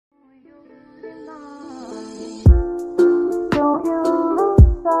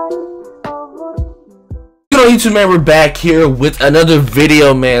going on, YouTube, man? We're back here with another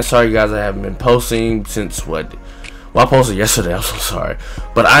video, man. Sorry guys, I haven't been posting since what? Well, I posted yesterday. I'm so sorry,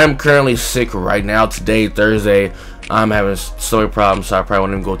 but I am currently sick right now. Today, Thursday, I'm having stomach problems, so I probably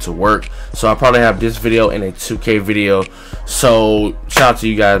won't even go to work. So I'll probably have this video and a 2K video. So shout out to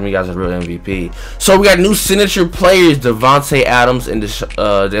you guys. You guys are real MVP. So we got new signature players: Davante Adams and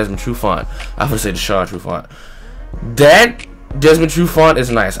Desmond Trufant. I would say Deshaun Trufant. That Desmond Trufant is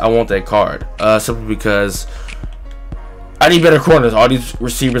nice. I want that card simply because I need better corners. All these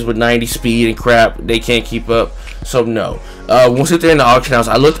receivers with 90 speed and crap, they can't keep up. So no. We'll sit there in the auction house.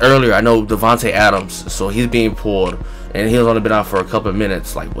 I looked earlier. I know Davante Adams, so he's being pulled, and he's only been out for a couple of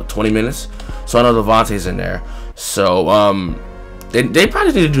minutes, like what, 20 minutes. So I know Davante's in there. So they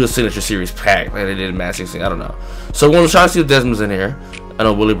probably need to do a signature series pack like they did in Madden 16. I don't know. So we're gonna try to see if Desmond's in here. I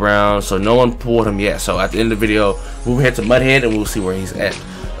know Willie Brown, so no one pulled him yet. So at the end of the video, we'll head to Mudhead and we'll see where he's at.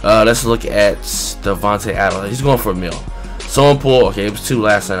 Let's look at Davante Adams. He's going for a mill. Someone pulled. Okay, it was 2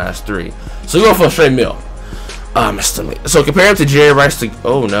 last time. That's 3. So he's going for a straight mill. My stomach. So compare him to Jerry Rice.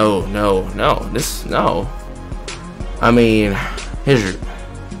 Oh no. I mean,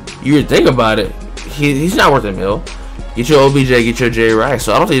 you think about it. He's not worth a mill. Get your OBJ, get your Jerry Rice.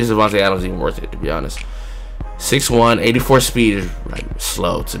 So I don't think this Davante Adams is even worth it, to be honest. 6'1", 84 speed is like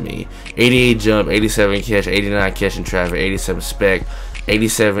slow to me. 88 jump, 87 catch, 89 catch in traffic, 87 spec,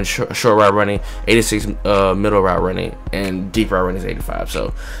 87 short route running, 86 middle route running, and deep route running is 85.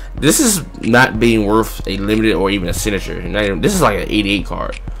 So this is not being worth a limited or even a signature. This is like an 88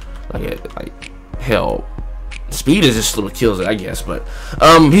 card. Like hell. Speed is just what kills it, I guess, but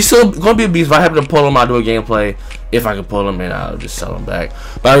he's still gonna be a beast. If I happen to pull him, I'll do a gameplay. If I can pull him, and I'll just sell him back.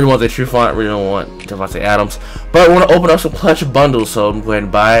 But I really want the Trufant. I really don't want Davante Adams. But I want to open up some clutch bundles, so I'm going to go ahead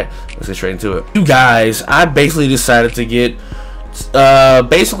and buy it. Let's get straight into it. You guys, I basically decided to get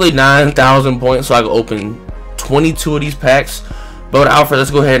basically 9,000 points, so I can open 22 of these packs. But without further,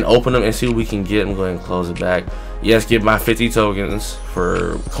 let's go ahead and open them and see what we can get. I'm going to close it back. Yes, get my 50 tokens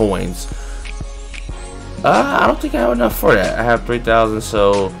for coins. I don't think I have enough for that. I have 3,000,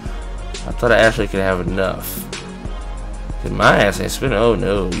 so I thought I actually could have enough. Cause my ass ain't spending. Oh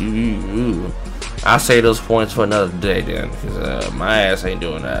no, I'll save those points for another day then, cause my ass ain't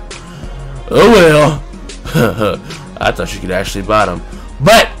doing that. Oh well. I thought you could actually buy them.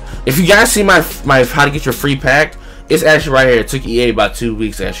 But if you guys see my how to get your free pack, it's actually right here. It took EA about 2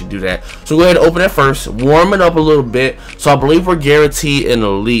 weeks to actually do that. So go ahead and open it first, warm it up a little bit. So I believe we're guaranteed an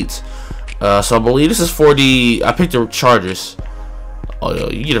elite. So I believe this is for the. I picked the Chargers. Oh, yo,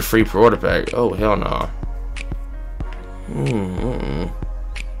 you get a free pre-order pack. Oh, hell no.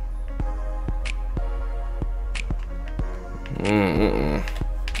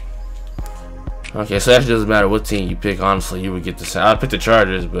 Okay, so that doesn't matter what team you pick. Honestly, you would get the same. I picked the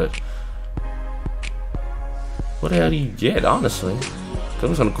Chargers, but what the hell do you get? Honestly,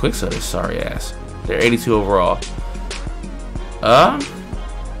 comes on the quick side. Sorry ass. They're 82 overall. I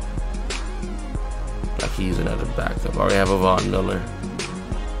can use another backup. I already have a Von Miller.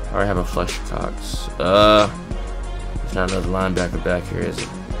 I already have a Fletcher Cox. There's not another linebacker back here, is it?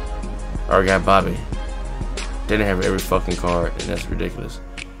 I already got Bobby. Didn't have every fucking card, and that's ridiculous.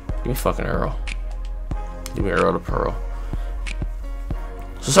 Give me fucking Earl. Give me Earl the Pearl.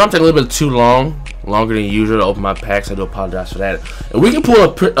 So something a little bit too long, longer than usual to open my packs. I do apologize for that. And we can pull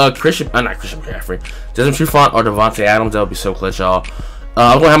up not Christian McCaffrey, Desmond Trufant or Davante Adams. That would be so clutch, y'all.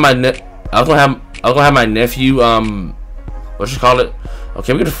 I'm gonna have my nephew, what you call it?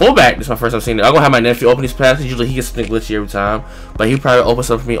 Okay, we get a fullback. This is my first time seeing it. I'm gonna have my nephew open these packs. Usually he gets something glitchy every time, but he probably opens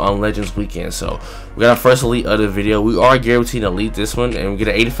something for me on Legends Weekend. So we got our first elite of the video. We are guaranteed an elite this one, and we get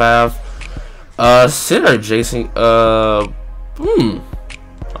an 85. Center Jason. I'm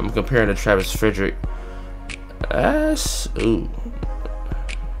comparing to Travis Frederick. That's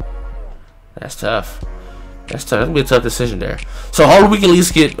tough. That's gonna be a tough decision there. So hopefully we can at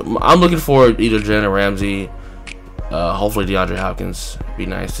least get. I'm looking for either Jalen Ramsey, hopefully DeAndre Hopkins. Be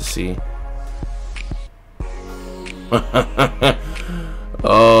nice to see.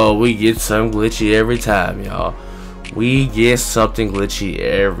 Oh, we get something glitchy every time, y'all. We get something glitchy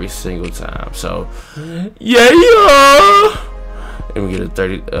every single time. So yeah. And we get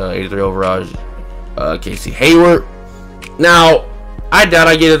a 83 overall Casey Hayward. Now I doubt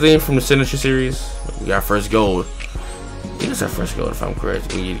I get a thing from the signature series. We got first gold. I think that's our first gold if I'm correct.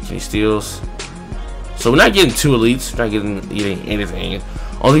 Can he steals? So we're not getting 2 elites. We're not getting anything.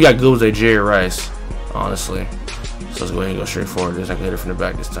 Only we got good was a Jerry Rice, honestly. So let's go ahead and go straight forward. There's not gonna hit it from the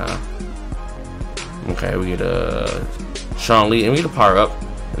back this time. Okay, we get a Sean Lee and we get a power up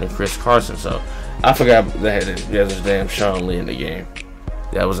and then Chris Carson. So I forgot that there's a damn Sean Lee in the game.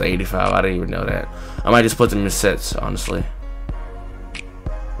 That was 85. I didn't even know that. I might just put them in sets, honestly.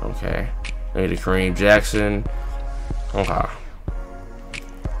 Okay. I need a Kareem Jackson. Okay.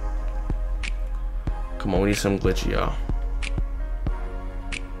 Come on, we need some glitchy, y'all.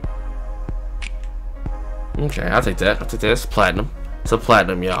 Okay, I'll take that. I'll take that. It's platinum. It's a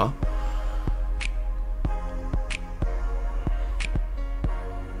platinum, y'all.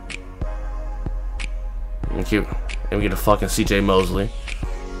 Thank you. And we get a fucking CJ Mosley.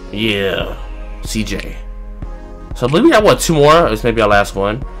 Yeah. CJ. So I believe we got, what, 2 more? It's maybe our last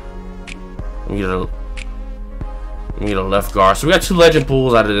one. We get a left guard. So we got 2 legend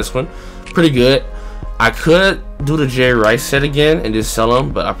pools out of this one. Pretty good. I could do the Jerry Rice set again and just sell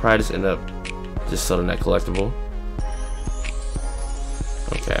them, but I probably just end up just selling that collectible.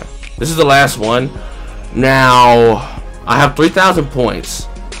 Okay. This is the last one. Now, I have 3,000 points.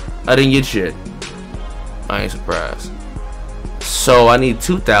 I didn't get shit. I ain't surprised. So I need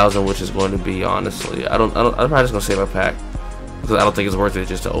 2,000, which is going to be, honestly, I'm probably just gonna save my pack because I don't think it's worth it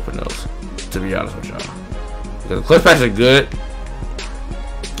just to open those. To be honest with y'all, because the clutch packs are good.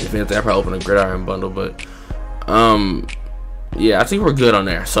 If anything, I probably open a gridiron bundle, but yeah, I think we're good on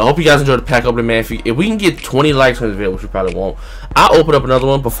there. So I hope you guys enjoyed the pack opening, man. If we can get 20 likes on this video, which we probably won't, I'll open up another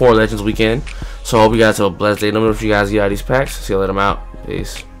one before Legends Weekend. So I hope you guys have a blessed day. Let me know if you guys get out of these packs. See you later. I'm out.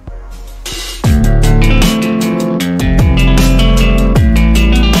 Peace.